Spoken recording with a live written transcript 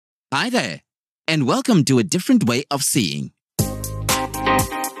Hi there, and welcome to A Different Way of Seeing.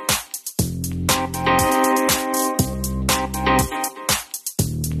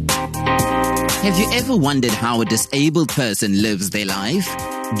 Have you ever wondered how a disabled person lives their life?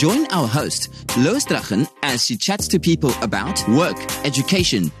 Join our host, Lois Drachen, as she chats to people about work,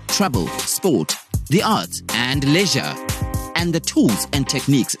 education, travel, sport, the arts, and leisure, and the tools and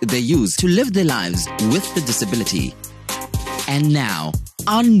techniques they use to live their lives with the disability. And now,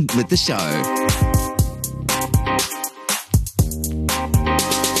 on with the show.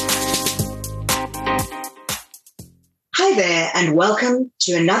 Hi there, and welcome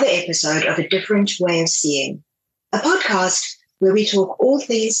to another episode of A Different Way of Seeing, a podcast where we talk all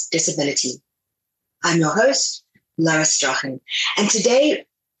things disability. I'm your host, Lois Drachen, and today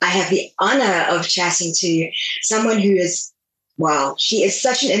I have the honor of chatting to someone who is, she is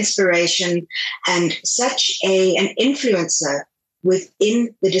such an inspiration and such an influencer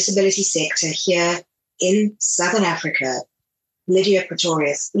within the disability sector here in Southern Africa, Lidia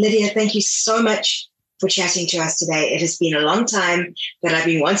Pretorius. Lidia, thank you so much for chatting to us today. It has been a long time that I've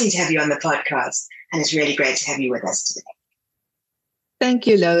been wanting to have you on the podcast, and it's really great to have you with us today. Thank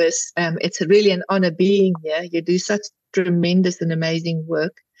you, Lois. It's really an honor being here. You do such tremendous and amazing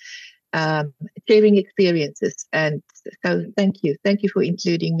work, sharing experiences. And so thank you. Thank you for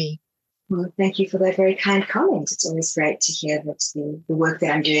including me. Well, thank you for that very kind comment. It's always great to hear that the work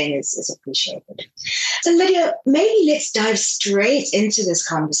that I'm doing is appreciated. So Lydia, maybe let's dive straight into this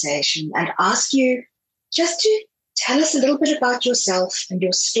conversation and ask you just to tell us a little bit about yourself and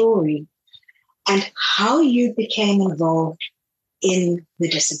your story and how you became involved in the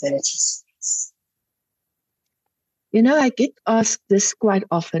disability space. You know, I get asked this quite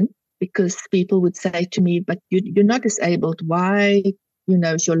often because people would say to me, but you're not disabled. Why,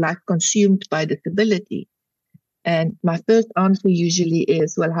 is your life consumed by disability? And my first answer usually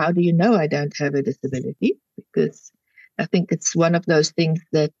is, well, how do you know I don't have a disability? Because I think it's one of those things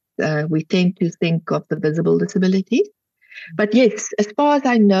that we tend to think of the visible disability. But yes, as far as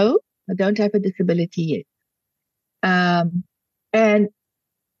I know, I don't have a disability yet. And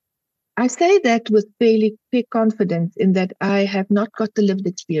I say that with fairly clear confidence in that I have not got the lived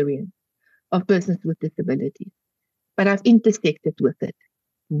experience of persons with disabilities, but I've intersected with it.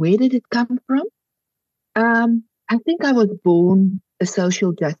 Where did it come from? I think I was born a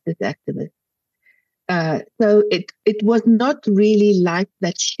social justice activist. So it was not really life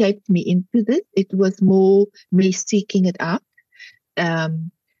that shaped me into this. It was more me seeking it out.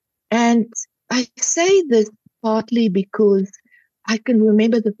 And I say this partly because I can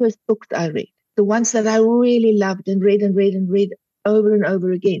remember the first books I read, the ones that I really loved and read over and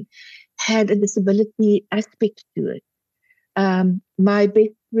over again, had a disability aspect to it. My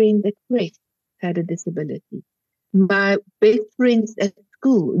best friend at Crest had a disability. My best friends at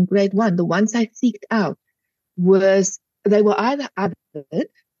school in grade 1, the ones I seeked out, they were either othered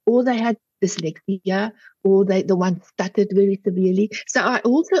or they had dyslexia or the one stuttered very severely. So I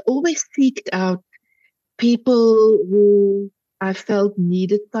also always seeked out people who I felt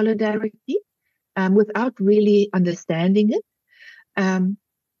needed solidarity without really understanding it.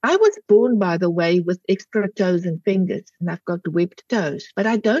 I was born, by the way, with extra toes and fingers, and I've got webbed toes. But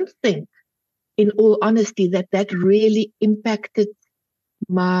I don't think, in all honesty, that really impacted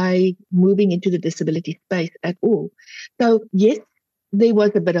my moving into the disability space at all. So, yes, there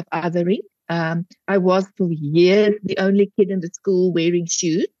was a bit of othering. I was for years the only kid in the school wearing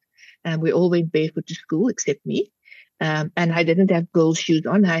shoes, and we all went barefoot to school except me. And I didn't have girl shoes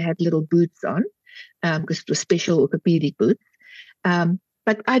on. I had little boots on because it was special orthopedic boots.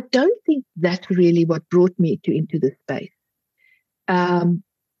 But I don't think that's really what brought me into this space.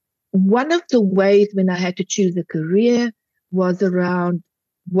 One of the ways when I had to choose a career was around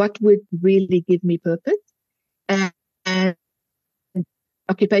what would really give me purpose. And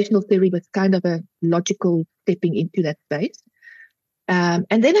occupational therapy was kind of a logical stepping into that space. And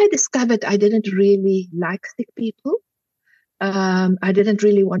then I discovered I didn't really like sick people. I didn't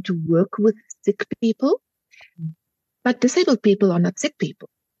really want to work with sick people. But disabled people are not sick people.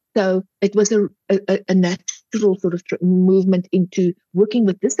 So it was a natural sort of movement into working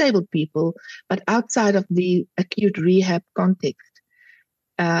with disabled people, but outside of the acute rehab context.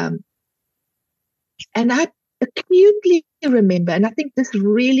 And I acutely remember, and I think this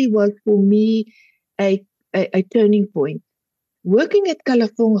really was for me a turning point, working at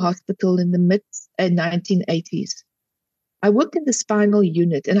Kalafong Hospital in the mid-1980s. I worked in the spinal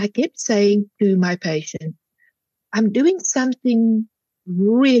unit, and I kept saying to my patients, I'm doing something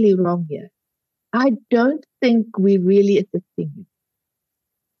really wrong here. I don't think we're really assisting you.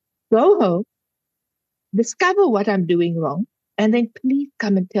 Go home, discover what I'm doing wrong, And then please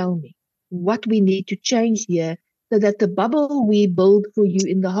come and tell me what we need to change here so that the bubble we build for you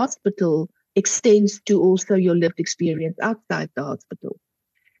in the hospital extends to also your lived experience outside the hospital.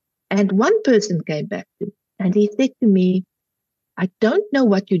 And one person came back to me and he said to me, I don't know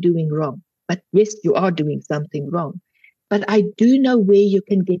what you're doing wrong, but yes, you are doing something wrong. But I do know where you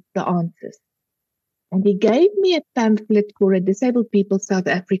can get the answers. And he gave me a pamphlet for a Disabled People South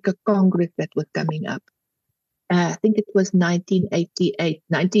Africa Congress that was coming up. I think it was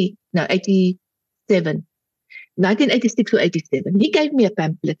 1986 or 87. He gave me a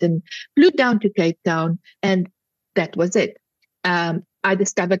pamphlet and flew down to Cape Town, and that was it. I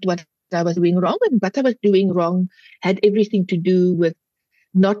discovered what I was doing wrong, and what I was doing wrong had everything to do with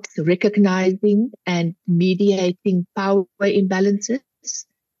not recognizing and mediating power imbalances,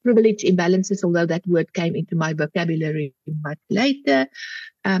 privilege imbalances, although that word came into my vocabulary much later.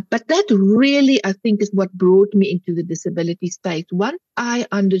 But that really, I think, is what brought me into the disability space. Once I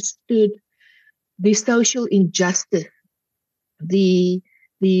understood the social injustice, the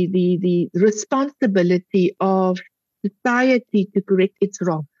responsibility of society to correct its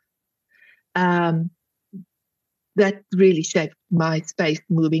wrong, that really shaped my space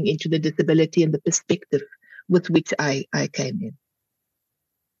moving into the disability and the perspective with which I came in.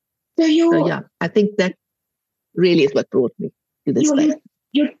 So yeah, I think that really is what brought me to this space.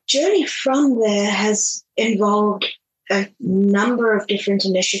 Your journey from there has involved a number of different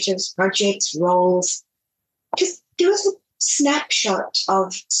initiatives, projects, roles. Just give us a snapshot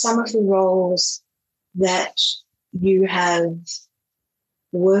of some of the roles that you have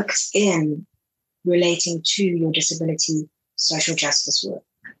worked in relating to your disability social justice work.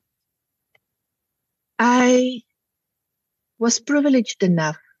 I was privileged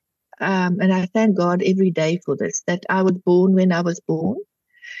enough, and I thank God every day for this, that I was born when I was born,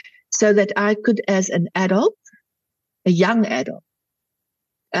 so that I could, as an adult, a young adult,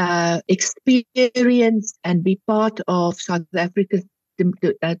 experience and be part of South Africa's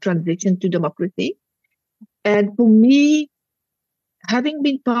transition to democracy. And for me, having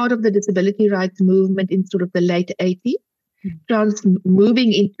been part of the disability rights movement in sort of the late 80s,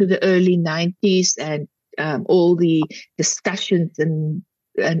 moving into the early 90s, and all the discussions and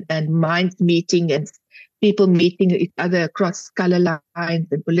minds meeting and people meeting each other across color lines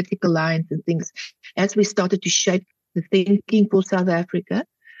and political lines and things, as we started to shape the thinking for South Africa.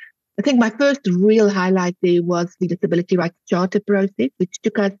 I think my first real highlight there was the Disability Rights Charter process, which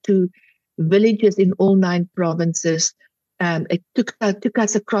took us to villages in all 9 provinces. It took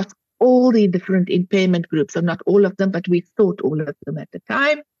us across all the different impairment groups, or not all of them, but we thought all of them at the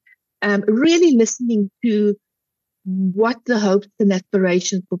time. Really listening to what the hopes and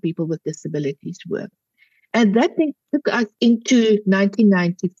aspirations for people with disabilities were. And that thing took us into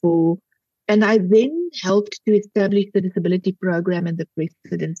 1994. And I then helped to establish the disability program and the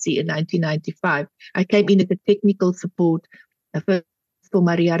presidency in 1995. I came in as a technical support, first for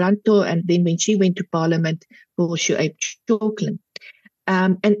Maria Ranto, and then when she went to Parliament, for Shuaib Chalklin.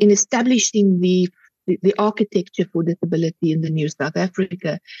 And in establishing the architecture for disability in the new South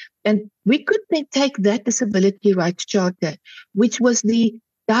Africa. And we could then take that Disability Rights Charter, which was the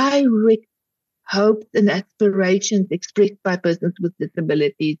direct hopes and aspirations expressed by persons with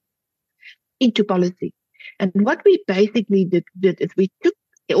disabilities, into policy. And what we basically did is we took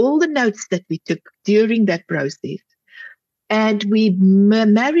all the notes that we took during that process, and we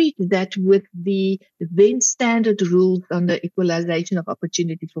married that with the then standard rules on the equalization of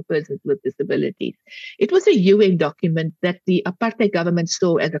opportunities for persons with disabilities. It was a UN document that the apartheid government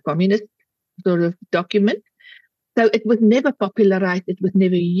saw as a communist sort of document. So it was never popularized, it was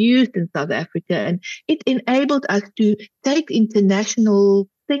never used in South Africa, and it enabled us to take international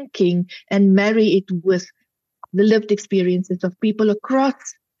thinking and marry it with the lived experiences of people across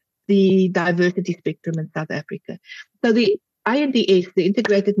the diversity spectrum in South Africa. So the INDS, the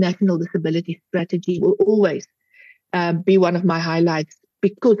Integrated National Disability Strategy, will always be one of my highlights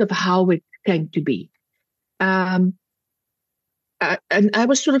because of how it came to be. And I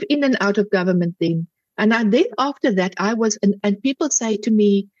was sort of in and out of government then. And then after that, I was, and people say to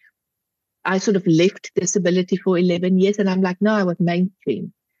me, I sort of left disability for 11 years. And I'm like, no, I was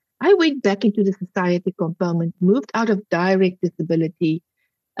mainstream. I went back into the society component, moved out of direct disability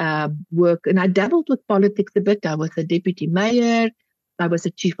work, and I dabbled with politics a bit. I was a deputy mayor, I was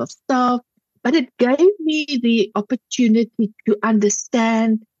a chief of staff, but it gave me the opportunity to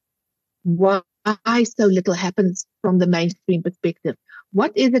understand why so little happens from the mainstream perspective.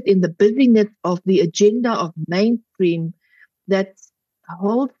 What is it in the busyness of the agenda of mainstream that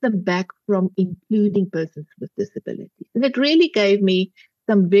holds them back from including persons with disabilities? And it really gave me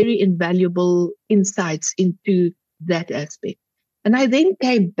some very invaluable insights into that aspect. And I then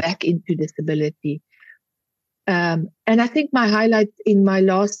came back into disability. And I think my highlights in my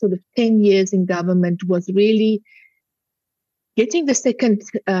last sort of 10 years in government was really getting the second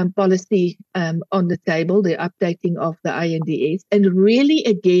policy on the table, the updating of the INDS, and really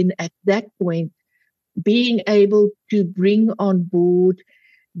again at that point, being able to bring on board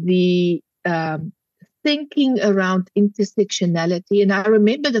the thinking around intersectionality. And I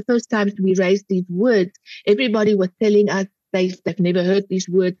remember the first times we raised these words, everybody was telling us they've never heard these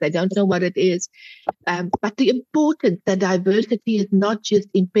words, they don't know what it is. But the importance that diversity is not just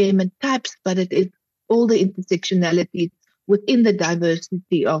impairment types, but it is all the intersectionalities within the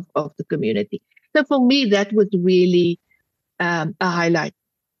diversity of the community. So for me, that was really a highlight.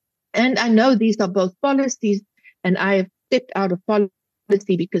 And I know these are both policies, and I have stepped out of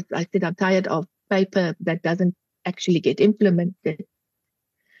policy because I said I'm tired of paper that doesn't actually get implemented.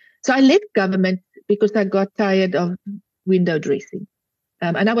 So I left government because I got tired of window dressing.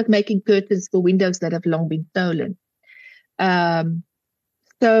 And I was making curtains for windows that have long been stolen.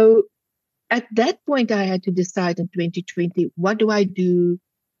 So at that point, I had to decide in 2020, what do I do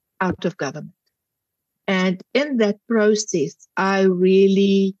out of government? And in that process, I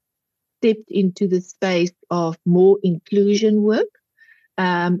really stepped into the space of more inclusion work,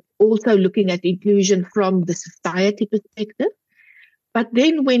 also looking at inclusion from the society perspective, but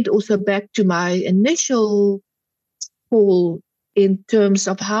then went also back to my initial call in terms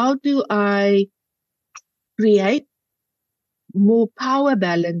of how do I create more power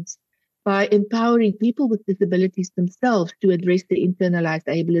balance by empowering people with disabilities themselves to address the internalized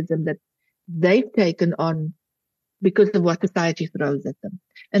ableism that they've taken on because of what society throws at them.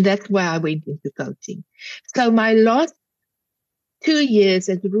 And that's why I went into coaching. So my last 2 years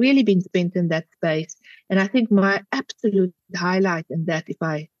has really been spent in that space. And I think my absolute highlight in that, if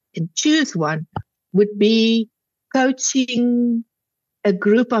I can choose one, would be coaching a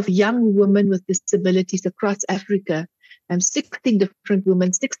group of young women with disabilities across Africa, 16 different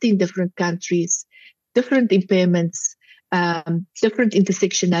women, 16 different countries, different impairments, different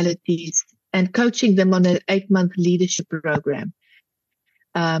intersectionalities, and coaching them on an 8-month leadership program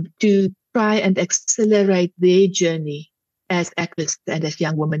to try and accelerate their journey as activists and as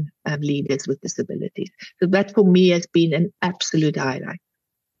young women leaders with disabilities. So that for me has been an absolute highlight.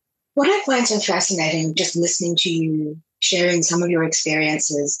 What I find so fascinating, just listening to you sharing some of your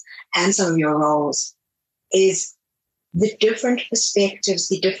experiences and some of your roles, is the different perspectives,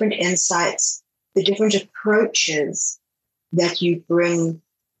 the different insights, the different approaches that you bring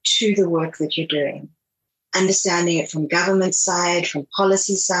to the work that you're doing. Understanding it from government side, from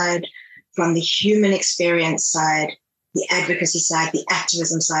policy side, from the human experience side, the advocacy side, the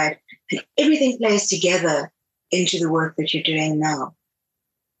activism side, and everything plays together into the work that you're doing now.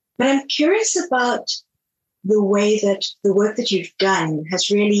 But I'm curious about the way that the work that you've done has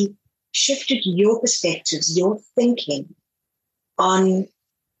really shifted your perspectives, your thinking on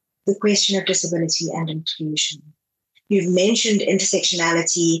the question of disability and inclusion. You've mentioned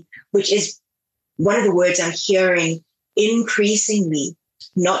intersectionality, which is one of the words I'm hearing increasingly,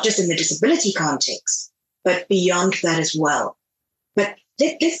 not just in the disability context, but beyond that as well. But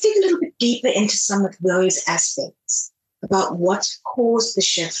let's dig a little bit deeper into some of those aspects about what caused the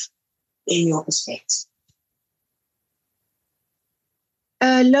shift in your perspective.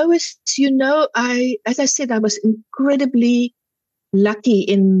 Lois, as I said, I was incredibly lucky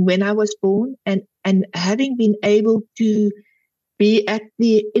in when I was born and having been able to be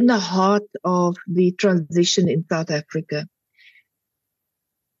in the heart of the transition in South Africa.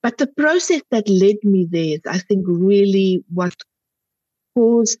 But the process that led me there is, I think, really what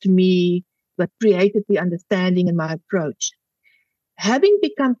caused me, what created the understanding in my approach. Having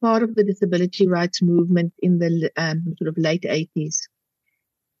become part of the disability rights movement in the sort of late 80s,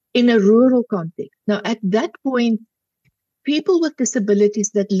 in a rural context. Now, at that point, people with disabilities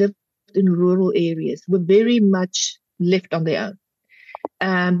that lived in rural areas were very much left on their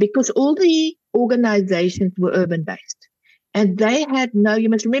own because all the organizations were urban-based. And they had you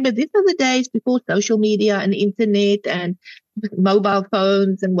must remember, these are the days before social media and internet and mobile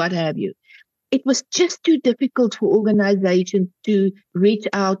phones and what have you. It was just too difficult for organizations to reach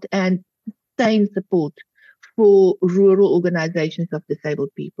out and sustain support for rural organizations of disabled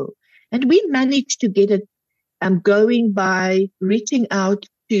people. And we managed to get it going by reaching out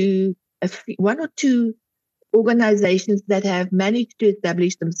to one or two organizations that have managed to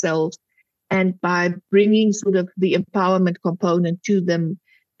establish themselves, and by bringing sort of the empowerment component to them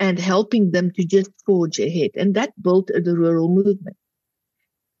and helping them to just forge ahead. And that built the rural movement.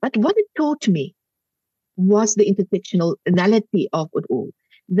 But what it taught me was the intersectionality of it all,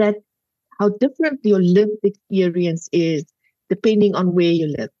 that how different your lived experience is depending on where you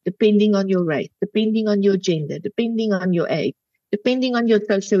live, depending on your race, depending on your gender, depending on your age, depending on your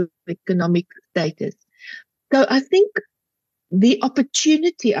socioeconomic status. So I think the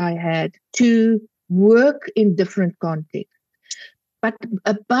opportunity I had to work in different contexts, but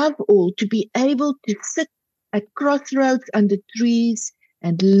above all, to be able to sit at crossroads under trees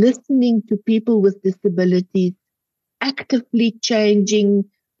and listening to people with disabilities, actively changing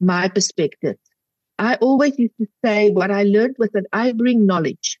my perspective. I always used to say what I learned was that I bring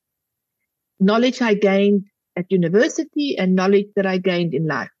knowledge I gained at university and knowledge that I gained in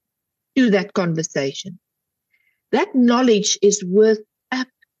life to that conversation. That knowledge is worth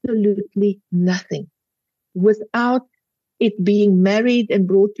absolutely nothing without it being married and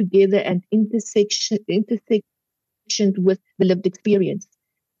brought together and intersectioned with the lived experience,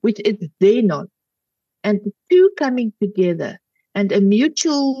 which is their knowledge. And the two coming together and a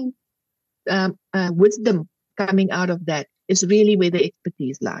mutual wisdom coming out of that is really where the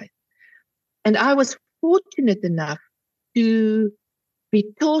expertise lies. And I was fortunate enough to be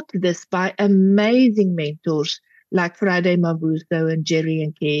taught this by amazing mentors like Friday Mabuso and Jerry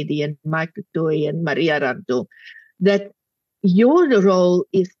and Katie and Mike Toy and Maria Ranto, that your role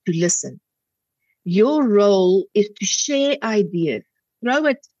is to listen. Your role is to share ideas, throw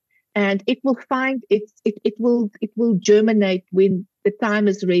it, and it will find it will germinate when the time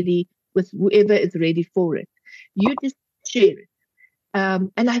is ready with whoever is ready for it. You just share it.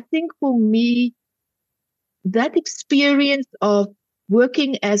 And I think for me, that experience of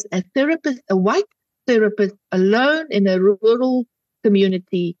working as a therapist, a white therapist alone in a rural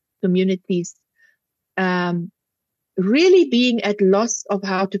communities, really being at loss of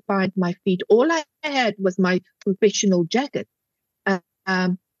how to find my feet. All I had was my professional jacket.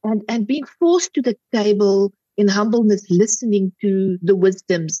 And being forced to the table in humbleness, listening to the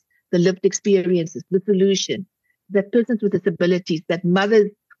wisdoms, the lived experiences, the solution that persons with disabilities, that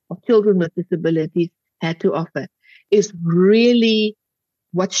mothers of children with disabilities had to offer, is really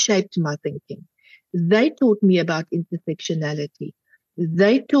what shaped my thinking. They taught me about intersectionality.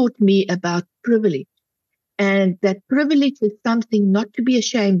 They taught me about privilege, and that privilege is something not to be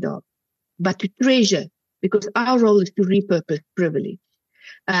ashamed of, but to treasure, because our role is to repurpose privilege.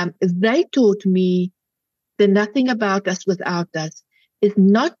 They taught me the nothing about us without us is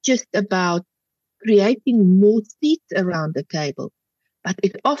not just about creating more seats around the table, but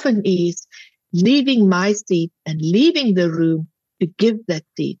it often is leaving my seat and leaving the room to give that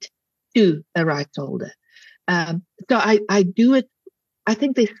seat to a rights holder. So I do it. I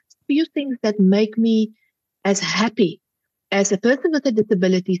think there's few things that make me as happy as a person with a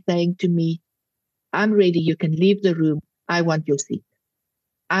disability saying to me, I'm ready. You can leave the room. I want your seat.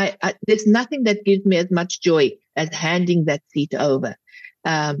 There's nothing that gives me as much joy as handing that seat over,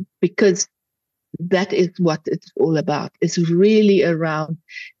 because that is what it's all about. It's really around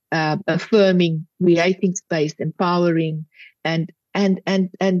affirming, creating space, empowering, and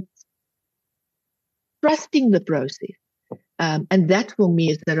trusting the process. And that for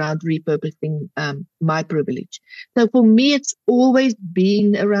me is around repurposing my privilege. So for me, it's always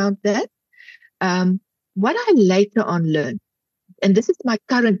been around that. What I later on learned, and this is my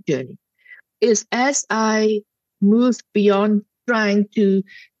current journey, is as I move beyond trying to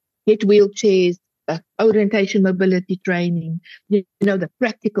get wheelchairs, orientation mobility training, the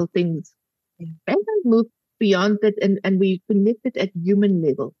practical things, as I move beyond that and we connect it at human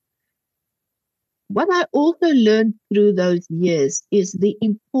level. What I also learned through those years is the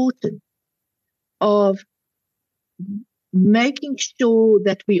importance of making sure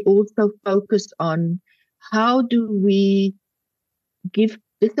that we also focus on how do we give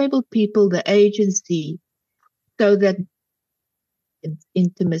disabled people the agency so that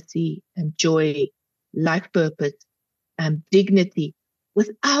intimacy and joy, life purpose, and dignity,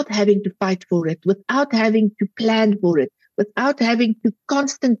 without having to fight for it, without having to plan for it, without having to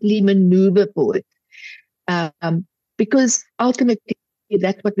constantly maneuver for it. Because ultimately,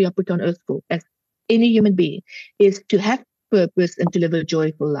 that's what we are put on earth for, as any human being, is to have purpose and to live a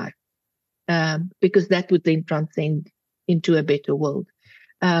joyful life. Because that would then transcend into a better world.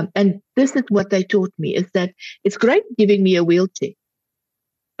 And this is what they taught me, is that it's great giving me a wheelchair,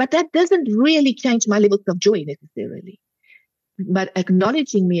 but that doesn't really change my levels of joy necessarily. But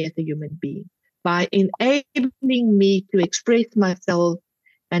acknowledging me as a human being by enabling me to express myself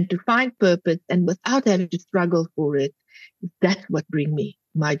and to find purpose and without having to struggle for it, that's what brings me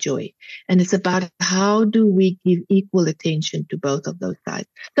my joy. And it's about how do we give equal attention to both of those sides.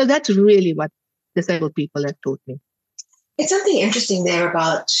 So that's really what disabled people have taught me. It's something interesting there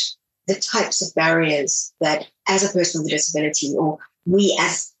about the types of barriers that as a person with a disability, or we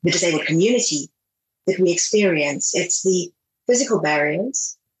as the disabled community, that we experience. It's the physical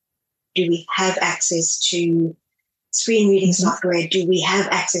barriers? Do we have access to screen reading software? Do we have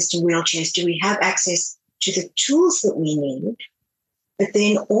access to wheelchairs? Do we have access to the tools that we need? But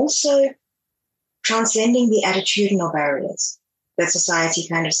then also transcending the attitudinal barriers that society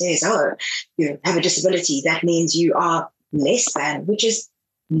kind of says, oh, you have a disability, that means you are less than, which is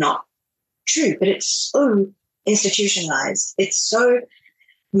not true, but it's so institutionalized. It's so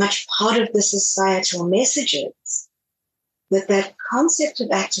much part of the societal messages that concept of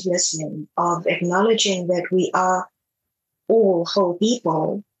active listening, of acknowledging that we are all whole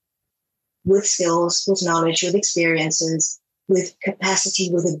people with skills, with knowledge, with experiences, with capacity,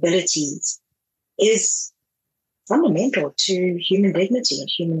 with abilities, is fundamental to human dignity and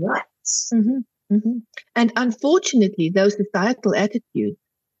human rights. And unfortunately, those societal attitudes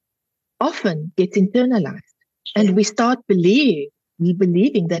often get internalized, and we start believing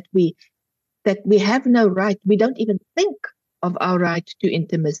that we have no right. We don't even think of our right to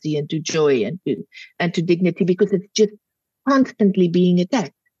intimacy and to joy and to dignity, because it's just constantly being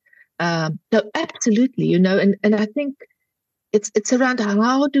attacked. So absolutely, and I think it's around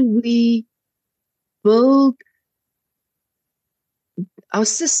how do we build our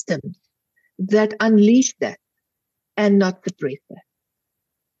systems that unleash that and not suppress that.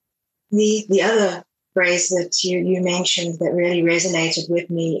 The other phrase that you mentioned that really resonated with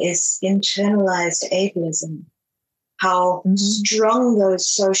me is internalized ableism. How strong those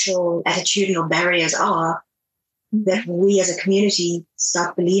social attitudinal barriers are that we as a community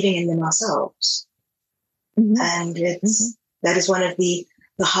start believing in them ourselves. And that is one of the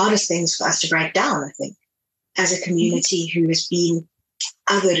hardest things for us to break down, I think, as a community who has been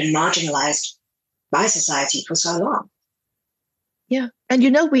othered and marginalized by society for so long. Yeah. And,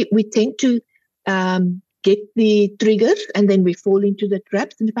 we tend to get the triggers and then we fall into the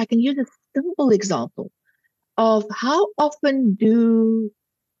traps. And if I can use a simple example of how often do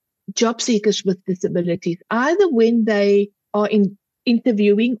job seekers with disabilities, either when they are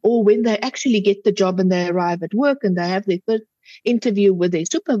interviewing or when they actually get the job and they arrive at work and they have their first interview with their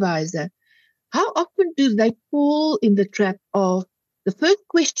supervisor, how often do they fall in the trap of the first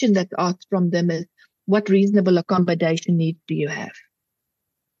question that's asked from them is, what reasonable accommodation needs do you have?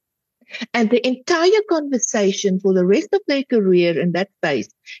 And the entire conversation for the rest of their career in that space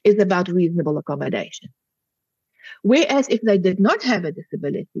is about reasonable accommodation. Whereas if they did not have a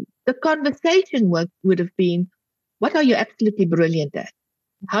disability, the conversation would have been, what are you absolutely brilliant at?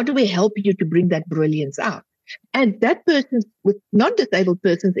 How do we help you to bring that brilliance out? And that person's, with non-disabled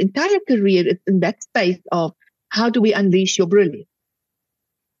person's entire career is in that space of how do we unleash your brilliance?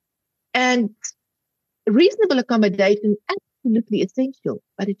 And reasonable accommodation is absolutely essential,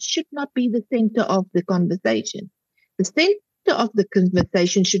 but it should not be the center of the conversation. The center of the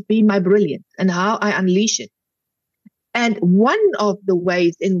conversation should be my brilliance and how I unleash it. And one of the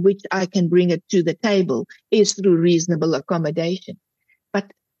ways in which I can bring it to the table is through reasonable accommodation. But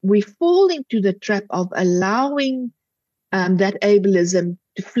we fall into the trap of allowing that ableism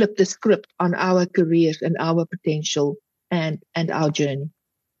to flip the script on our careers and our potential and our journey,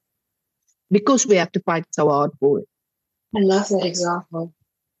 because we have to fight so hard for it. I love that example.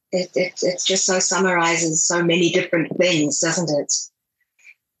 It just so summarizes so many different things, doesn't it?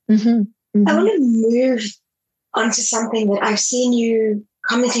 I want to move onto something that I've seen you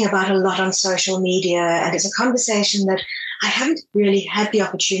commenting about a lot on social media, and it's a conversation that I haven't really had the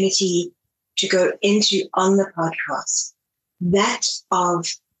opportunity to go into on the podcast, that of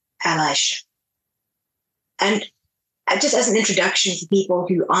allyship. And just as an introduction for people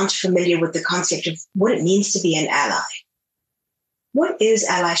who aren't familiar with the concept of what it means to be an ally, what is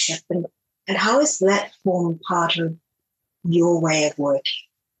allyship and how is that form part of your way of working?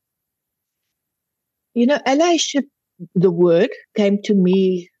 Allyship, the word, came to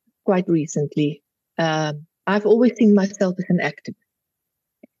me quite recently. I've always seen myself as an activist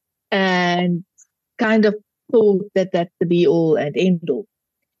and kind of thought that that's the be all and end all.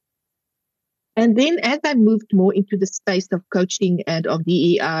 And then as I moved more into the space of coaching and of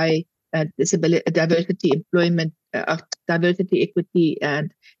DEI, disability, diversity, employment, diversity, equity,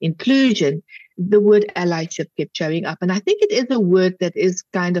 and inclusion, the word allyship kept showing up. And I think it is a word that is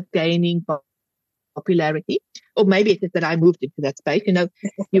kind of gaining popularity, or maybe it is that I moved into that space.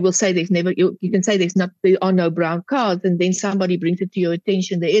 You will say you can say there are no brown cards, and then somebody brings it to your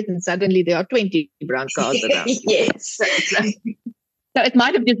attention there is, and suddenly there are 20 brown cards around. Yes. So it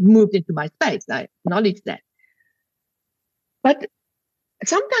might have just moved into my space. I acknowledge that. But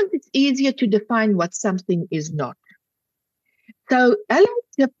sometimes it's easier to define what something is not. So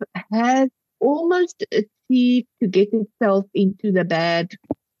allyship has almost achieved to get itself into the bad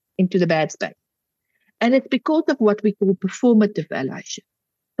space. And it's because of what we call performative allyship.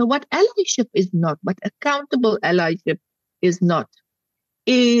 So what allyship is not, what accountable allyship is not,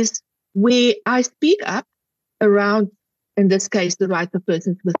 is where I speak up around, in this case, the rights of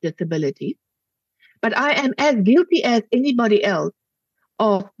persons with disabilities, but I am as guilty as anybody else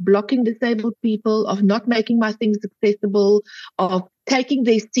of blocking disabled people, of not making my things accessible, of taking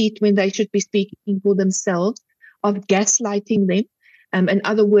their seat when they should be speaking for themselves, of gaslighting them. In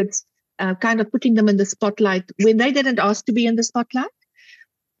other words, kind of putting them in the spotlight when they didn't ask to be in the spotlight.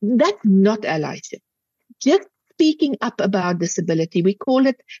 That's not allyship. Just speaking up about disability. We call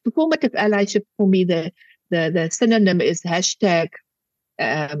it performative allyship. For me, the synonym is hashtag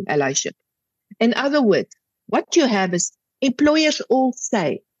allyship. In other words, what you have is employers all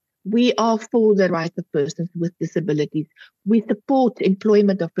say, we are for the rights of persons with disabilities. We support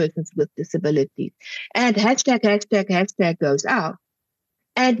employment of persons with disabilities. And hashtag goes out.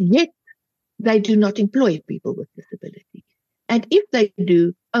 And yet they do not employ people with disabilities. And if they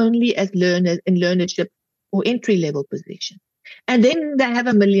do, only as learners in learnership or entry-level position. And then they have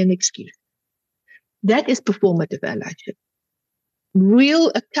a million excuses. That is performative allyship.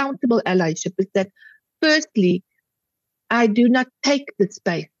 Real accountable allyship is that, firstly, I do not take the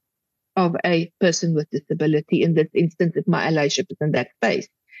space of a person with disability. In this instance, if my allyship is in that space,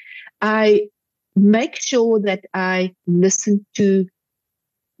 I make sure that I listen to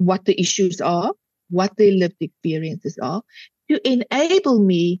what the issues are, what their lived experiences are, to enable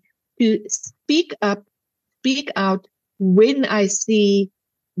me to speak out when I see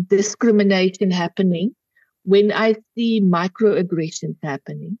discrimination happening, when I see microaggressions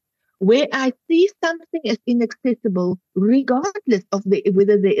happening, where I see something as inaccessible, regardless of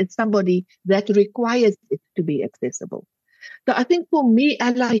whether there is somebody that requires it to be accessible. So I think for me,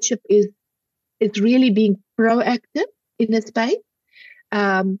 allyship is really being proactive in a space.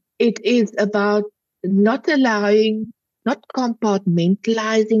 It is about not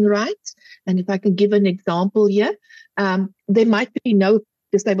compartmentalizing rights. And if I can give an example here, there might be no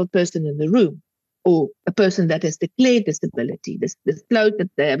disabled person in the room, or a person that has declared disability, disclosed that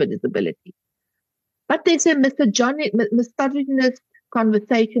they have a disability. But there's a misogynist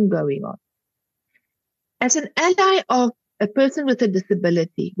conversation going on. As an ally of a person with a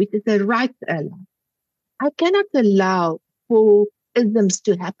disability, which is a rights ally, I cannot allow for isms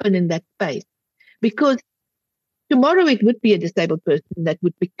to happen in that space, because tomorrow it would be a disabled person that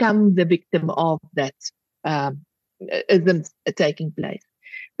would become the victim of that isms taking place.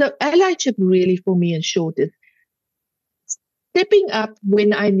 So allyship really, for me, in short, is stepping up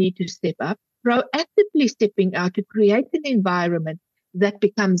when I need to step up, proactively stepping out to create an environment that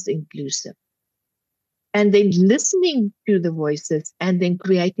becomes inclusive, and then listening to the voices and then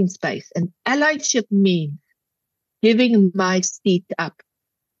creating space. And allyship means giving my seat up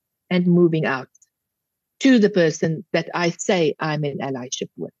and moving out to the person that I say I'm in allyship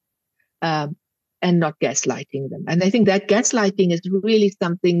with, and not gaslighting them. And I think that gaslighting is really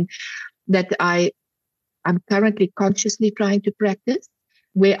something that I'm currently consciously trying to practice,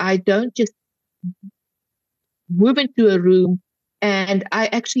 where I don't just move into a room and I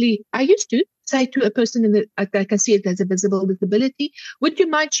used to say to a person I can see it as a visible disability, would you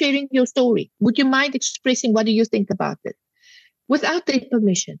mind sharing your story? Would you mind expressing what do you think about this? Without their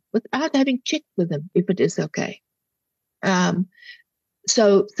permission, without having checked with them if it is okay.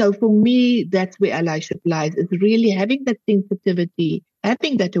 So for me, that's where allyship lies, is really having that sensitivity,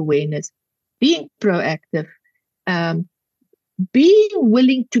 having that awareness, being proactive, being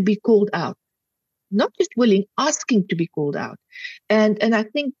willing to be called out, not just willing, asking to be called out. And I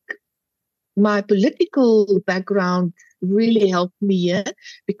think my political background really helped me here,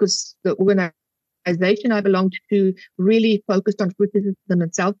 because the organization I belonged to really focused on criticism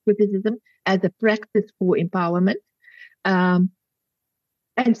and self-criticism as a practice for empowerment.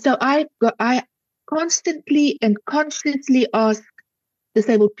 And so I constantly and consciously ask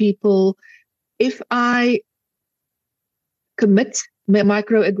disabled people, if I commit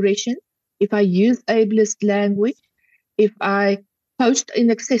microaggression, if I use ableist language, if I post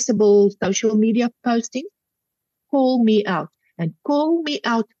inaccessible social media postings, call me out, and call me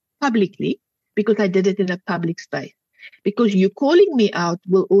out publicly, because I did it in a public space. Because you calling me out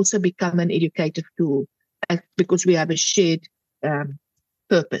will also become an educative tool, because we have a shared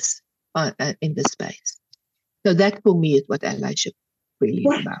purpose in this space. So that for me is what allyship really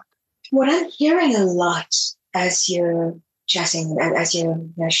is about. What I'm hearing a lot as you're chatting and as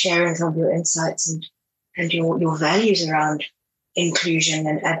you're sharing some of your insights and your values around inclusion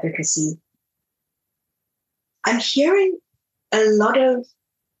and advocacy, I'm hearing a lot of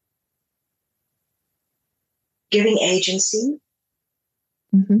giving agency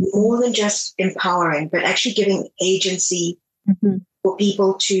more than just empowering, but actually giving agency for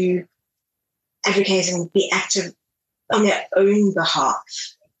people to advocate and be active on their own behalf.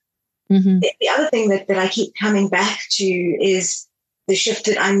 The other thing that I keep coming back to is the shift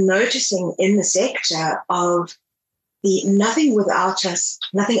that I'm noticing in the sector of the nothing about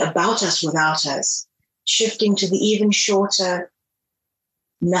us without us, shifting to the even shorter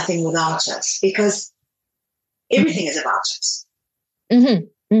nothing without us, because everything is about us.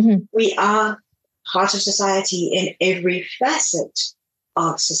 We are part of society in every facet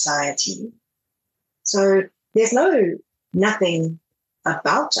of society. So there's nothing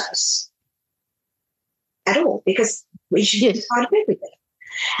about us at all, because we should be part of everything.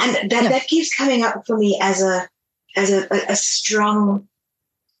 And that keeps coming up for me as a strong,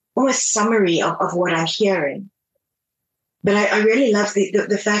 almost summary of what I'm hearing. But I really love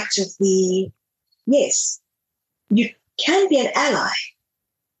the fact of yes, you can be an ally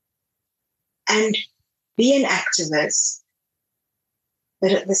and be an activist,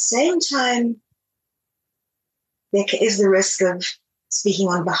 but at the same time, there is the risk of speaking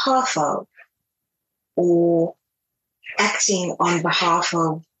on behalf of or acting on behalf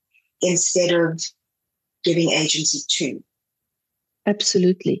of instead of giving agency to.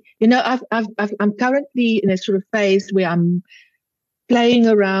 Absolutely. I'm currently in a sort of phase where I'm playing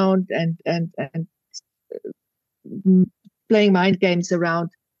around and playing mind games around.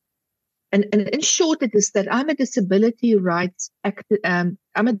 And in short, it is that I'm a disability rights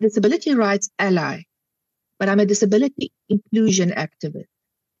ally, but I'm a disability inclusion activist.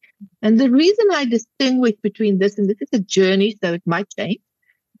 And the reason I distinguish between this, and this is a journey, so it might change,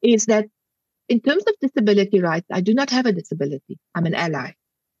 is that in terms of disability rights, I do not have a disability. I'm an ally.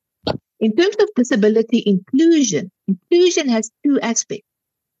 In terms of disability inclusion has two aspects.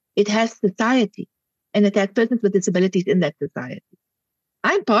 It has society, and it has persons with disabilities in that society.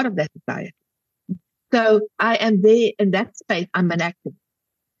 I'm part of that society. So I am there in that space. I'm an activist.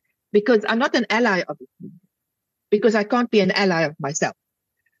 Because I'm not an ally of it. Because I can't be an ally of myself.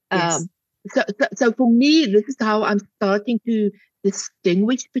 Yes. So for me, this is how I'm starting to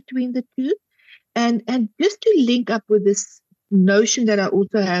distinguish between the two. And just to link up with this notion that I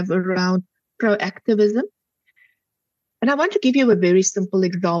also have around proactivism. And I want to give you a very simple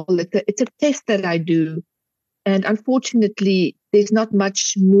example. It's a test that I do. And unfortunately, there's not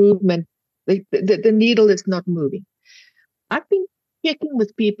much movement. The needle is not moving. I've been checking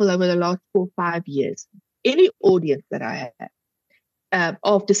with people over the last 4 or 5 years, any audience that I have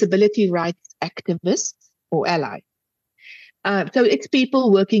of disability rights activists or allies. So it's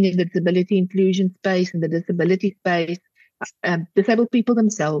people working in the disability inclusion space, in the disability space, disabled people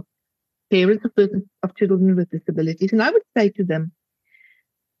themselves, parents of children with disabilities. And I would say to them,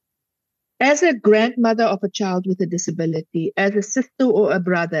 as a grandmother of a child with a disability, as a sister or a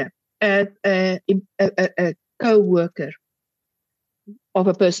brother, as a co-worker of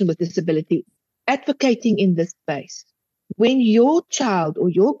a person with disability, advocating in this space, when your child or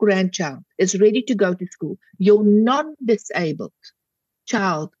your grandchild is ready to go to school, your non-disabled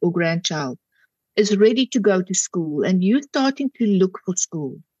child or grandchild is ready to go to school and you're starting to look for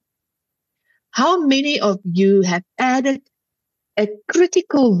school, how many of you have added a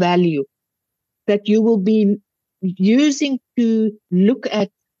critical value that you will be using to look at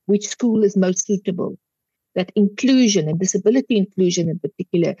which school is most suitable? That inclusion and disability inclusion in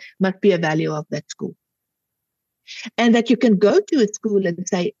particular must be a value of that school. And that you can go to a school and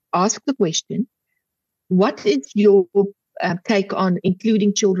say, ask the question, what is your take on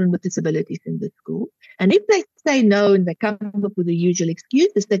including children with disabilities in the school? And if they say no and they come up with the usual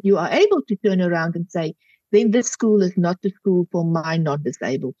excuses, that you are able to turn around and say, then this school is not the school for my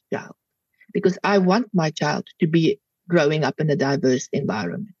non-disabled child, because I want my child to be growing up in a diverse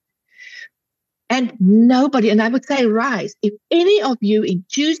environment. And nobody, and I would say rise, if any of you in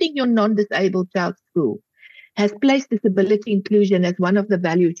choosing your non-disabled child's school has placed disability inclusion as one of the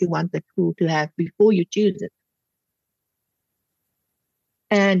values you want the school to have before you choose it.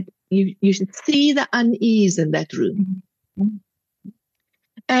 And you should see the unease in that room.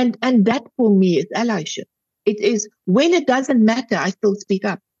 And that for me is allyship. It is when it doesn't matter, I still speak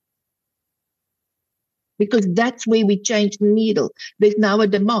up. Because that's where we change the needle. There's now a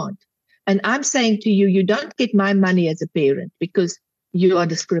demand. And I'm saying to you, you don't get my money as a parent because you are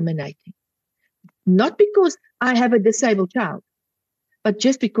discriminating. Not because I have a disabled child, but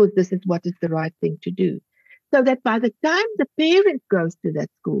just because this is what is the right thing to do. So that by the time the parent goes to that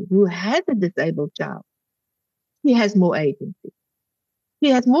school who has a disabled child, he has more agency. He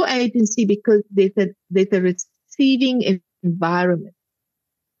has more agency because there's a receiving environment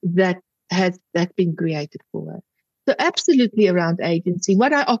that's been created for her. So absolutely around agency.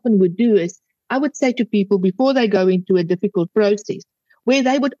 What I often would do is I would say to people before they go into a difficult process, where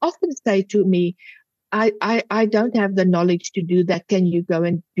they would often say to me, I don't have the knowledge to do that. Can you go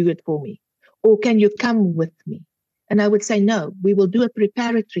and do it for me? Or can you come with me? And I would say, no, we will do a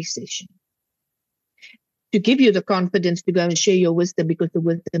preparatory session to give you the confidence to go and share your wisdom, because the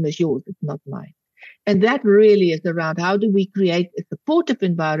wisdom is yours, it's not mine. And that really is around how do we create a supportive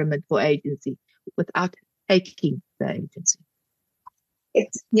environment for agency without taking the agency.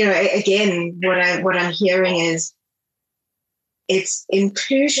 It's, again, what I'm hearing is it's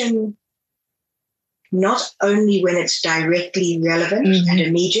inclusion not only when it's directly relevant and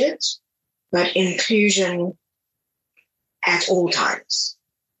immediate, but inclusion at all times.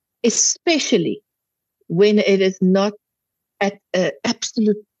 Especially when it is not at an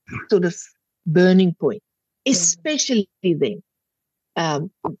absolute sort of burning point, especially then,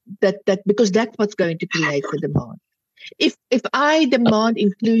 that because that's what's going to create the demand. If I demand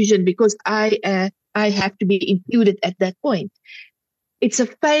inclusion because I have to be included at that point, it's a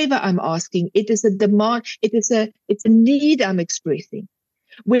favor I'm asking. It is a demand. It's a need I'm expressing.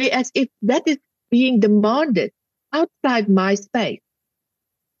 Whereas if that is being demanded outside my space,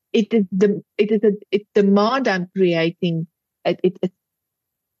 it's demand I'm creating.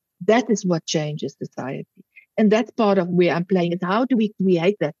 That is what changes society. And that's part of where I'm playing is how do we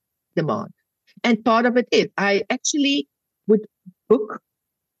create that demand? And part of it is I actually would book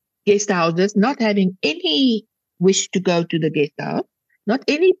guest houses, not having any wish to go to the guest house, not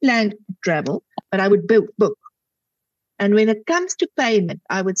any plan to travel, but I would book. And when it comes to payment,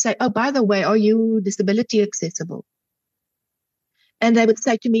 I would say, oh, by the way, are you disability accessible? And they would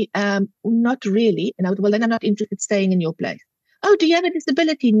say to me, not really. And I would, well, then I'm not interested in staying in your place. Oh, do you have a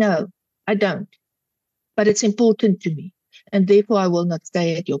disability? No, I don't. But it's important to me. And therefore, I will not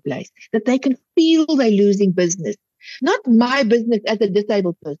stay at your place. That they can feel they're losing business. Not my business as a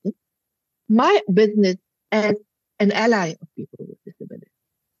disabled person, my business as an ally of people with disabilities.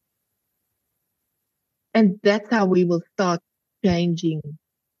 And that's how we will start changing,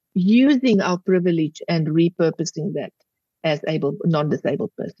 using our privilege and repurposing that as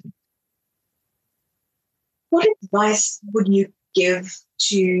non-disabled person. What advice would you give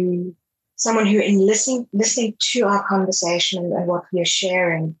to someone who, in listening to our conversation and what we are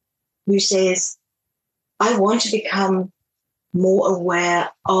sharing, who says, I want to become more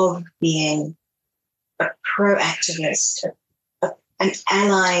aware of being a proactivist, an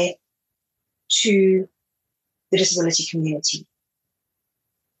ally to the disability community?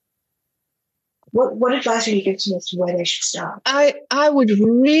 What advice would you give to them as to where they should start? I would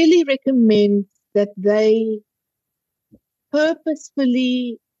really recommend that they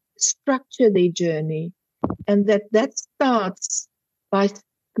purposefully structure their journey, and that starts by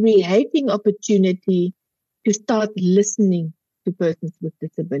creating opportunity to start listening to persons with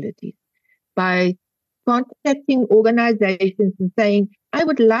disabilities, by contacting organizations and saying, I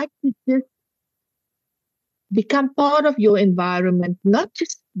would like to just become part of your environment, not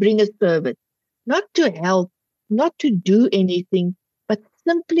just bring a service, not to help, not to do anything, but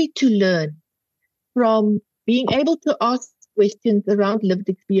simply to learn, from being able to ask questions around lived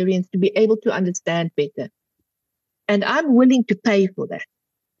experience to be able to understand better. And I'm willing to pay for that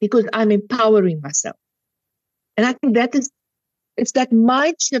because I'm empowering myself. And I think it's that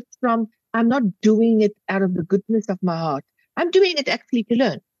mind shift from I'm not doing it out of the goodness of my heart. I'm doing it actually to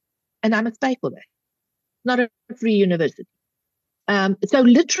learn, and I must pay for that. Not a free university. So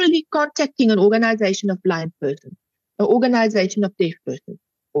literally contacting an organization of blind persons, an organization of deaf persons,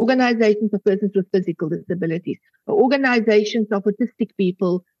 organizations of persons with physical disabilities, organizations of autistic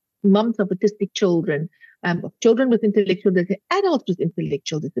people, moms of autistic children, children with intellectual disabilities, adults with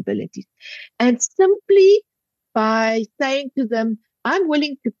intellectual disabilities. And simply by saying to them, I'm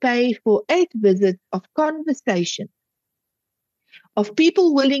willing to pay for 8 visits of conversation, of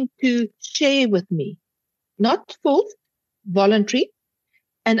people willing to share with me, not forced, voluntary,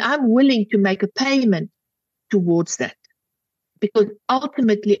 and I'm willing to make a payment towards that. Because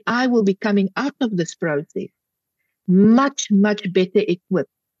ultimately, I will be coming out of this process much, much better equipped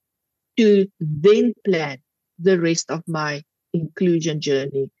to then plan the rest of my inclusion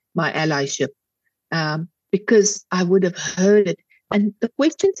journey, my allyship, because I would have heard it. And the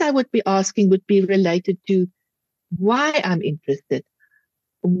questions I would be asking would be related to why I'm interested.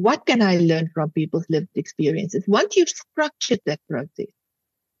 What can I learn from people's lived experiences? Once you've structured that process,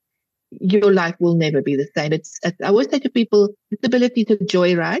 your life will never be the same. I always say to people, disability is a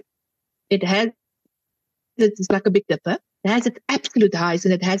joyride. It's like a big dipper. It has its absolute highs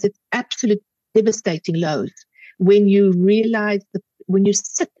and it has its absolute devastating lows. When you realize when you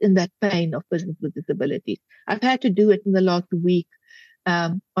sit in that pain of persons with disabilities. I've had to do it in the last week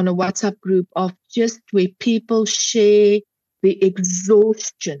on a WhatsApp group of just where people share the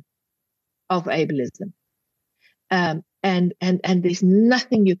exhaustion of ableism. And there's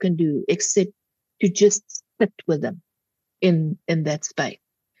nothing you can do except to just sit with them in that space.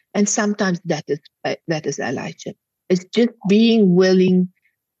 And sometimes that is allyship. It's just being willing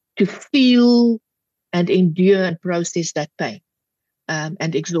to feel and endure and process that pain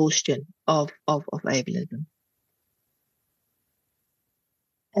and exhaustion of ableism.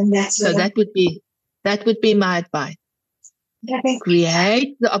 And that would be my advice.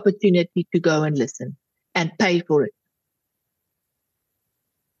 Create the opportunity to go and listen and pay for it.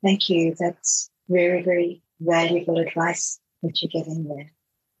 Thank you. That's very, very valuable advice that you're giving there.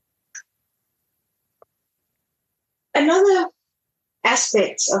 Another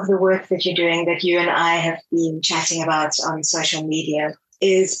aspect of the work that you're doing that you and I have been chatting about on social media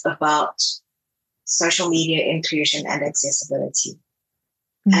is about social media inclusion and accessibility.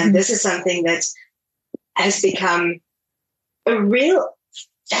 Mm-hmm. And this is something that has become a real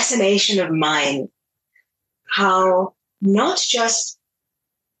fascination of mine, how not just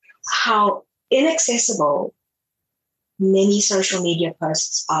how inaccessible many social media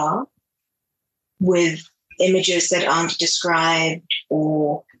posts are, with images that aren't described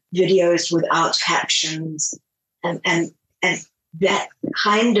or videos without captions, and that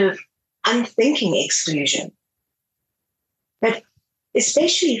kind of unthinking exclusion. But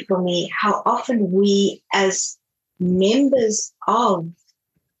especially for me, how often we as members of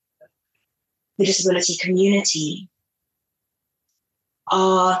the disability community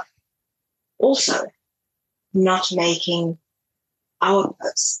are also not making our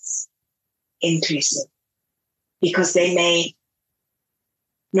posts inclusive, because they may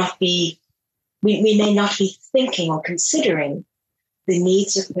not be, we may not be thinking or considering the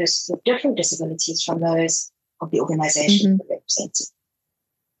needs of persons with different disabilities from those of the organization that represented.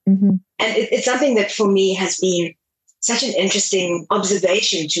 Mm-hmm. And it's something that for me has been such an interesting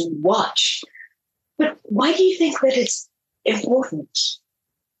observation to watch. But why do you think that it's important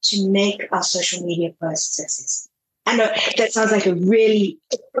to make our social media posts accessible? I know that sounds like a really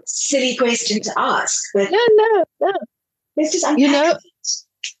silly question to ask, but no. Let's just unpack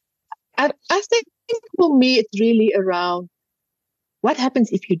it. I think for me it's really around what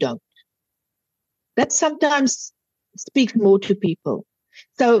happens if you don't. That sometimes speaks more to people.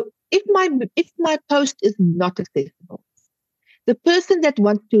 So if my post is not accessible, the person that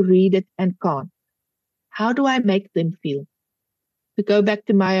wants to read it and can't, how do I make them feel? To go back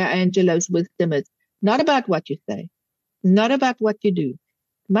to Maya Angelou's wisdom, it's not about what you say, not about what you do,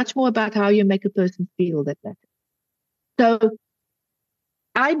 much more about how you make a person feel that matters. So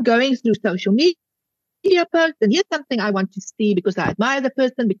I'm going through social media posts, and here's something I want to see because I admire the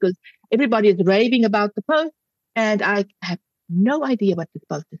person, because everybody is raving about the post, and I have no idea what this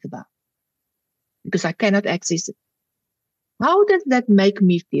post is about because I cannot access it. How does that make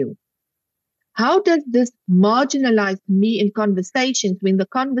me feel? How does this marginalize me in conversations when the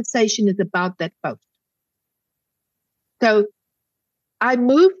conversation is about that post? So I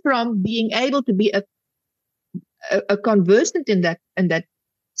move from being able to be a conversant in that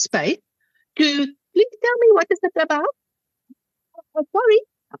space to, please tell me what is it about? Oh, sorry,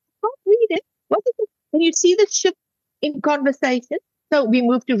 I can't read it. What is it? Can you see the shift in conversation? So we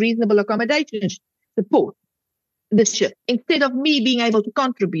move to reasonable accommodation support, the shift, instead of me being able to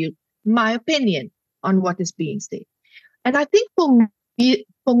contribute my opinion on what is being said. And I think for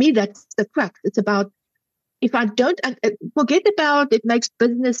me, that's the crux. It's about, if I don't forget about it, makes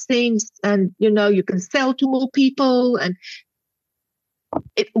business sense, and you can sell to more people, and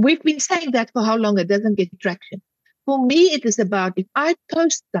we've been saying that for how long? It doesn't get traction. For me, it is about, if I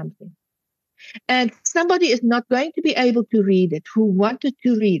post something and somebody is not going to be able to read it, who wanted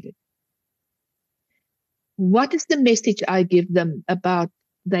to read it, what is the message I give them about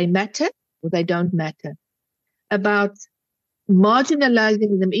they matter or they don't matter? About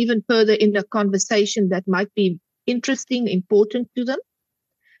marginalizing them even further in a conversation that might be interesting, important to them,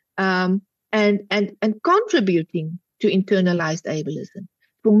 and contributing to internalized ableism.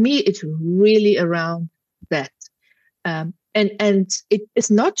 For me, it's really around that. And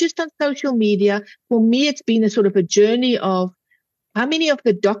it's not just on social media. For me, it's been a sort of a journey of how many of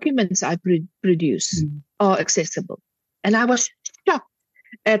the documents I produce are accessible. And I was shocked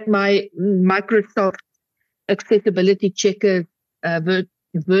at my Microsoft accessibility checker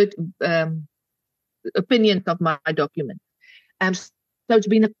opinions of my documents. So it's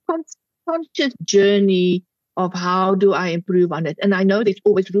been a conscious journey of how do I improve on it. And I know there's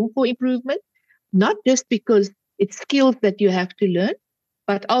always room for improvement, not just because It's skills that you have to learn,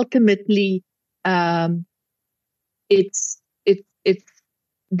 but ultimately, it's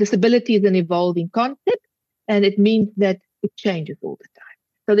disability is an evolving concept, and it means that it changes all the time.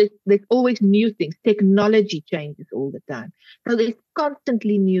 So there's always new things. Technology changes all the time. So there's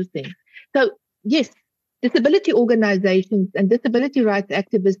constantly new things. So yes, disability organizations and disability rights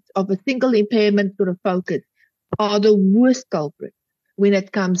activists of a single impairment sort of focus are the worst culprits when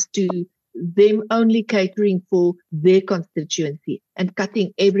it comes to them only catering for their constituency and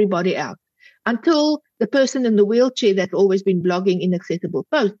cutting everybody out. Until the person in the wheelchair that's always been blogging inaccessible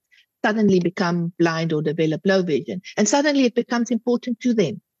posts suddenly become blind or develop low vision. And suddenly it becomes important to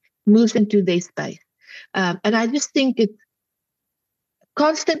them, moves into their space. And I just think it's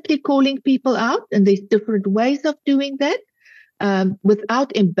constantly calling people out, and there's different ways of doing that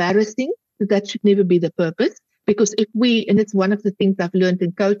without embarrassing. That should never be the purpose. Because if we, and it's one of the things I've learned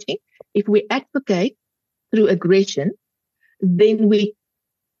in coaching, if we advocate through aggression, then we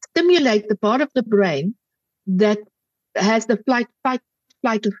stimulate the part of the brain that has the flight,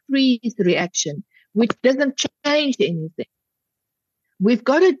 or freeze reaction, which doesn't change anything. We've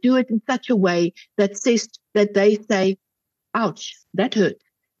got to do it in such a way that says that they say, ouch, that hurt.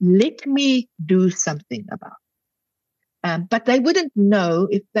 Let me do something about it. But they wouldn't know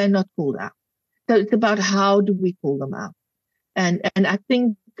if they're not called out. So it's about how do we call them out. And I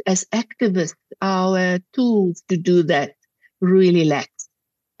think as activists, our tools to do that really lack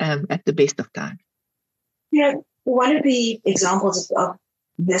at the best of times. One of the examples of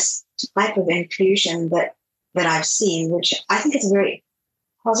this type of inclusion that I've seen, which I think is a very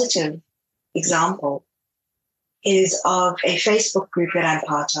positive example, is of a Facebook group that I'm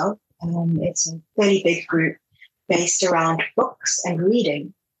part of. It's a fairly big group based around books and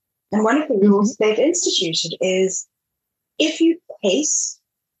reading. And one of the rules they've instituted is if you paste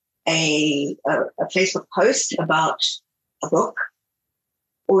a Facebook post about a book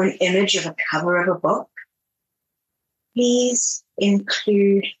or an image of a cover of a book, please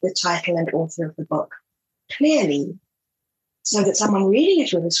include the title and author of the book clearly so that someone reading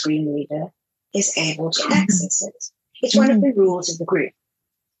it with a screen reader is able to access it. It's one of the rules of the group.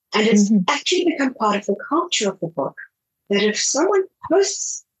 And it's actually become part of the culture of the book that if someone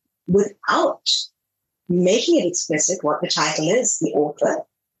posts without making it explicit what the title is, the author,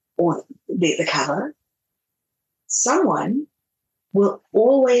 or the cover, someone will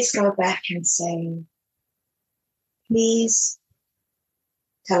always go back and say, please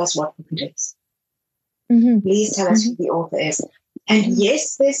tell us what book it is. Please tell us who the author is. And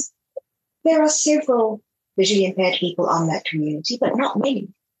yes, there are several visually impaired people on that community, but not many.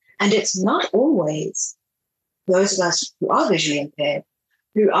 And it's not always those of us who are visually impaired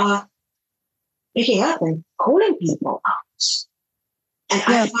who are picking up and calling people out. And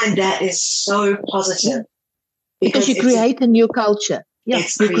I find that is so positive. Because you create a new culture.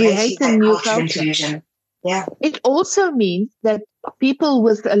 It's you create a new culture. Inclusion. Yeah. It also means that people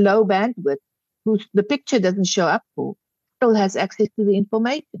with a low bandwidth, who the picture doesn't show up for, still has access to the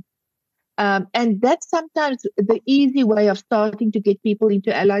information. And that's sometimes the easy way of starting to get people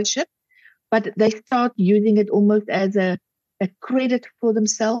into allyship, but they start using it almost as a credit for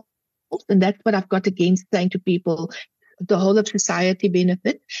themselves. And that's what I've got against saying to people, the whole of society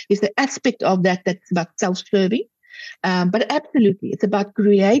benefit is the aspect of that's about self-serving. But absolutely, it's about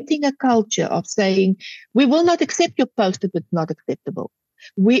creating a culture of saying, we will not accept your post if it's not acceptable.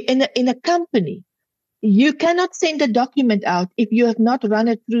 We in a company, you cannot send a document out if you have not run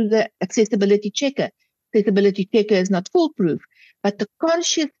it through the accessibility checker. Accessibility checker is not foolproof, but the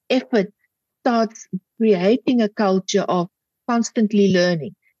conscious effort starts creating a culture of constantly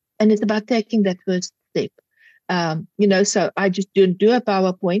learning. And it's about taking that first step. So I just don't do a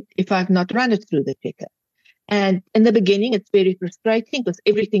PowerPoint if I've not run it through the checker. And in the beginning, it's very frustrating because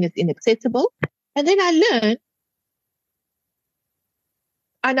everything is inaccessible. And then I learn.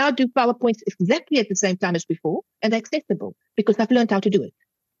 I now do PowerPoints exactly at the same time as before and accessible because I've learned how to do it.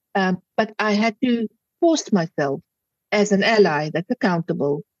 But I had to force myself as an ally that's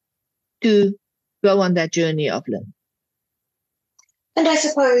accountable to go on that journey of learning. And I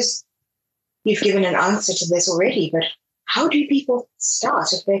suppose you've given an answer to this already, but how do people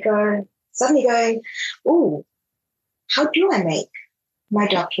start if they're suddenly going, oh, how do I make my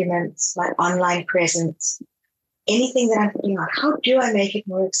documents, my online presence, anything that I'm putting out, how do I make it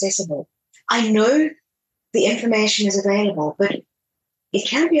more accessible? I know the information is available, but it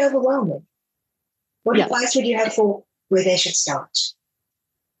can be overwhelming. What advice would you have for where they should start?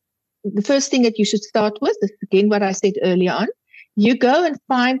 The first thing that you should start with is, again, what I said earlier on. You go and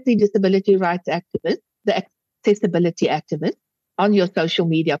find the disability rights activists, the accessibility activists on your social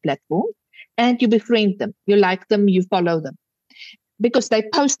media platform, and you befriend them. You like them, you follow them because they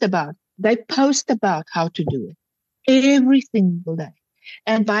post about how to do it every single day.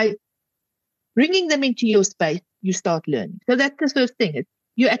 And by bringing them into your space, you start learning. So that's the first thing. Is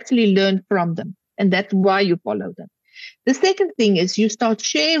you actually learn from them, and that's why you follow them. The second thing is you start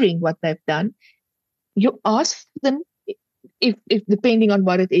sharing what they've done. You ask them if depending on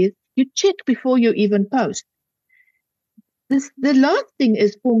what it is, you check before you even post. The last thing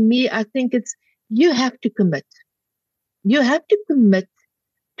is, for me, I think it's you have to commit. You have to commit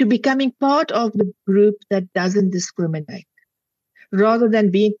to becoming part of the group that doesn't discriminate, rather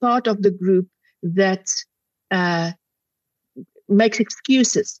than being part of the group that makes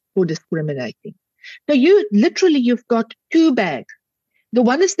excuses for discriminating. So you've got two bags. The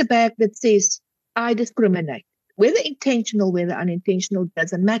one is the bag that says, I discriminate. Whether intentional, whether unintentional,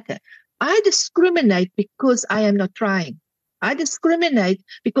 doesn't matter. I discriminate because I am not trying. I discriminate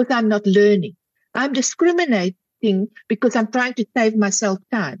because I'm not learning. I'm discriminating because I'm trying to save myself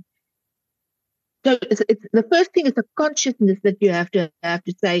time. So it's the first thing is a consciousness that you have to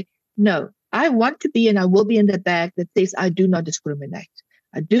say, no, I want to be and I will be in the bag that says I do not discriminate.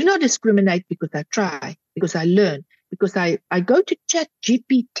 I do not discriminate because I try, because I learn, because I go to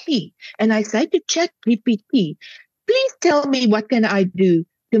ChatGPT and I say to ChatGPT, please tell me what can I do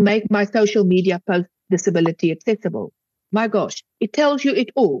to make my social media post disability accessible. My gosh, it tells you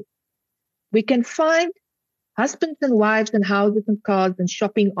it all. We can find husbands and wives and houses and cars and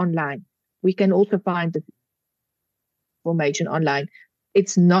shopping online. We can also find this information online.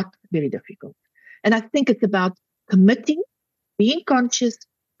 It's not very difficult. And I think it's about committing, being conscious,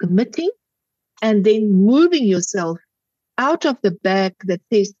 committing, and then moving yourself out of the bag that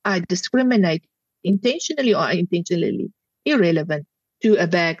says I discriminate intentionally or unintentionally, irrelevant, to a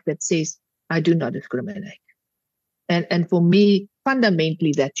bag that says I do not discriminate. And for me,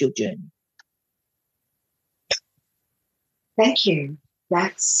 fundamentally, that's your journey. Thank you.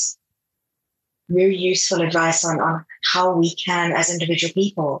 That's very useful advice on how we can, as individual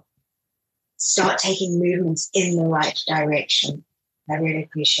people, start taking movements in the right direction. I really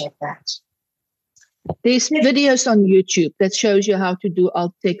appreciate that. There's videos on YouTube that shows you how to do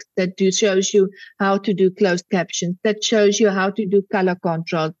alt text, that shows you how to do closed captions, that shows you how to do color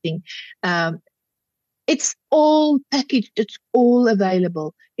contrasting. It's all packaged. It's all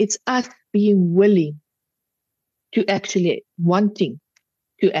available. It's us being willing to actually wanting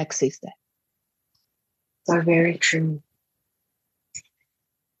to access that. So very true.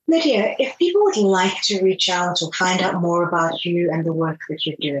 Lidia, if people would like to reach out or find out more about you and the work that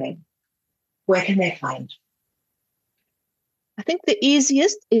you're doing, where can they find? I think the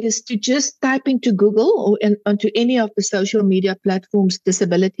easiest is to just type into Google or onto any of the social media platforms,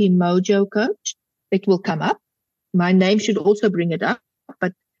 Disability Mojo Coach. It will come up. My name should also bring it up,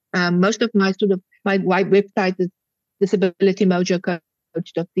 but most of my website is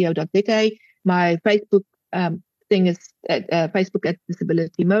disabilitymojocoach.co.za. My Facebook thing is Facebook at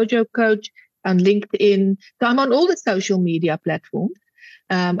Disability Mojo Coach, on LinkedIn. So I'm on all the social media platforms.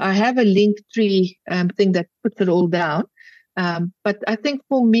 I have a Linktree thing that puts it all down. But I think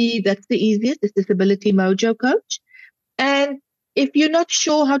for me, that's the easiest, is Disability Mojo Coach. And if you're not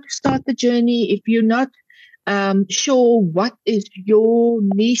sure how to start the journey, if you're not sure what is your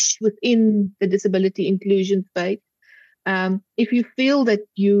niche within the disability inclusion space, if you feel that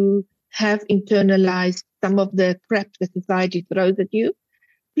you have internalized some of the crap that society throws at you,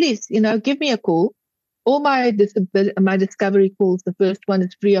 please, give me a call. All my discovery calls, the first one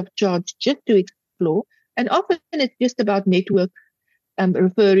is free of charge, just to explore. And often it's just about network,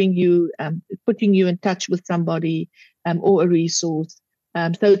 referring you, putting you in touch with somebody or a resource.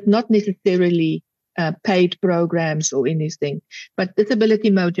 So it's not necessarily paid programs or anything, but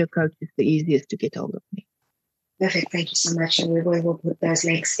Disability Mojo Coach is the easiest to get hold of me. Perfect. Thank you so much. And we will put those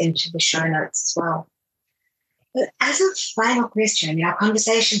links into the show notes as well. But as a final question, our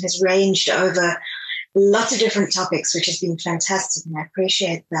conversation has ranged over lots of different topics, which has been fantastic, and I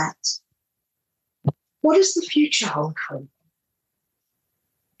appreciate that. What does the future hold for you?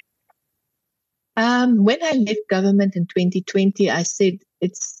 When I left government in 2020, I said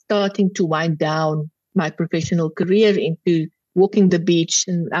it's starting to wind down my professional career into walking the beach.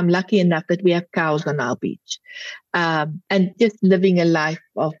 And I'm lucky enough that we have cows on our beach. And just living a life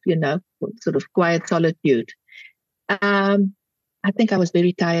of, sort of quiet solitude. I think I was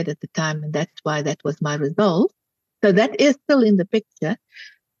very tired at the time, and that's why that was my resolve. So that is still in the picture.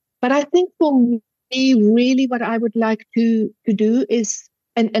 But I think for me, really what I would like to do is,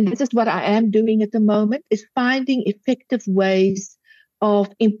 and this is what I am doing at the moment, is finding effective ways of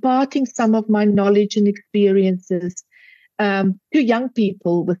imparting some of my knowledge and experiences to young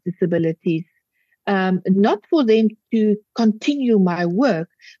people with disabilities, not for them to continue my work,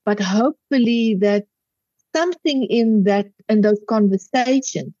 but hopefully that something in those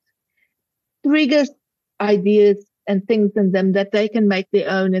conversations triggers ideas and things in them that they can make their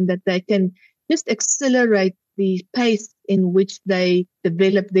own, and that they can just accelerate the pace in which they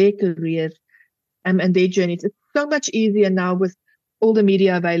develop their careers and their journeys. It's so much easier now with all the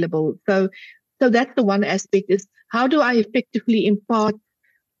media available. So that's the one aspect, is how do I effectively impart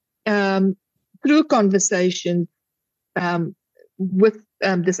through conversations with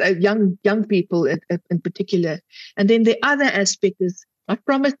this young people in particular. And then the other aspect is, I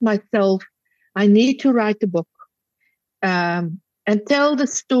promised myself I need to write a book and tell the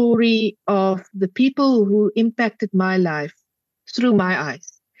story of the people who impacted my life through my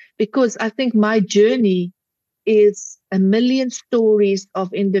eyes, because I think my journey is a million stories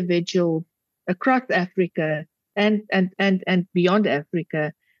of individuals across Africa and beyond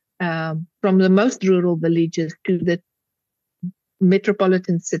Africa, from the most rural villages to the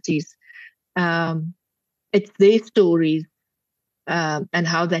metropolitan cities. It's their stories and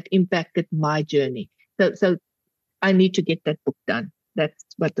how that impacted my journey. So I need to get that book done. That's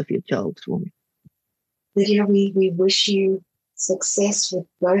what the future holds for me. Lydia, we wish you success with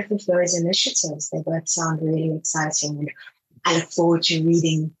both of those initiatives. They both sound really exciting, and I look forward to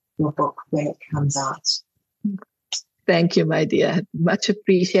reading your book when it comes out. Thank you, my dear. Much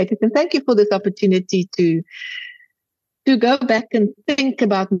appreciated. And thank you for this opportunity to go back and think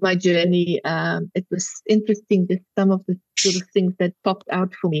about my journey. It was interesting, just some of the sort of things that popped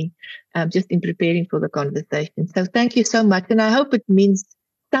out for me just in preparing for the conversation. So thank you so much. And I hope it means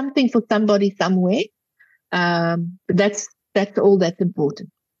something for somebody somewhere. That's all that's important.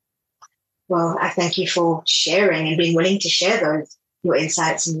 Well, I thank you for sharing and being willing to share your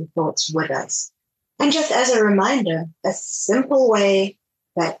insights and your thoughts with us. And just as a reminder, a simple way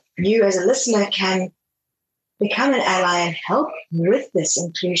that you as a listener can become an ally and help with this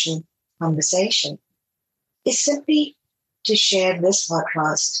inclusion conversation is simply to share this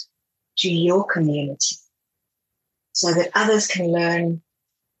podcast to your community so that others can learn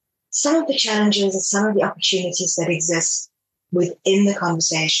some of the challenges and some of the opportunities that exist within the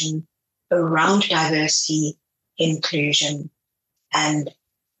conversation around diversity, inclusion, and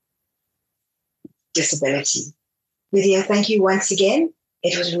disability. Lydia, thank you once again.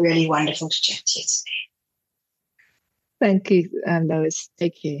 It was really wonderful to chat to you today. Thank you, Lois.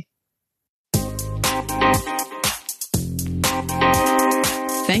 Take care.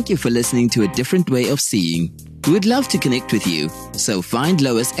 Thank you for listening to A Different Way of Seeing. We would love to connect with you, so find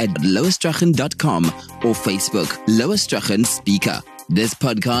Lois at loisstrachan.com or Facebook, Lois Strachan Speaker. This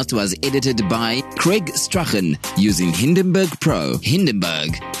podcast was edited by Craig Strachan using Hindenburg Pro.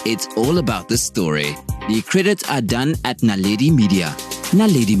 Hindenburg, it's all about the story. The credits are done at Naledi Media.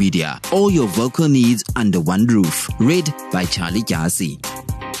 Naledi Media, all your vocal needs under one roof. Read by Charlie Yasi.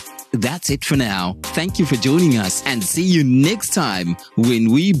 That's it for now. Thank you for joining us, and see you next time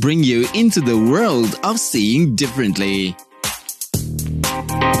when we bring you into the world of seeing differently.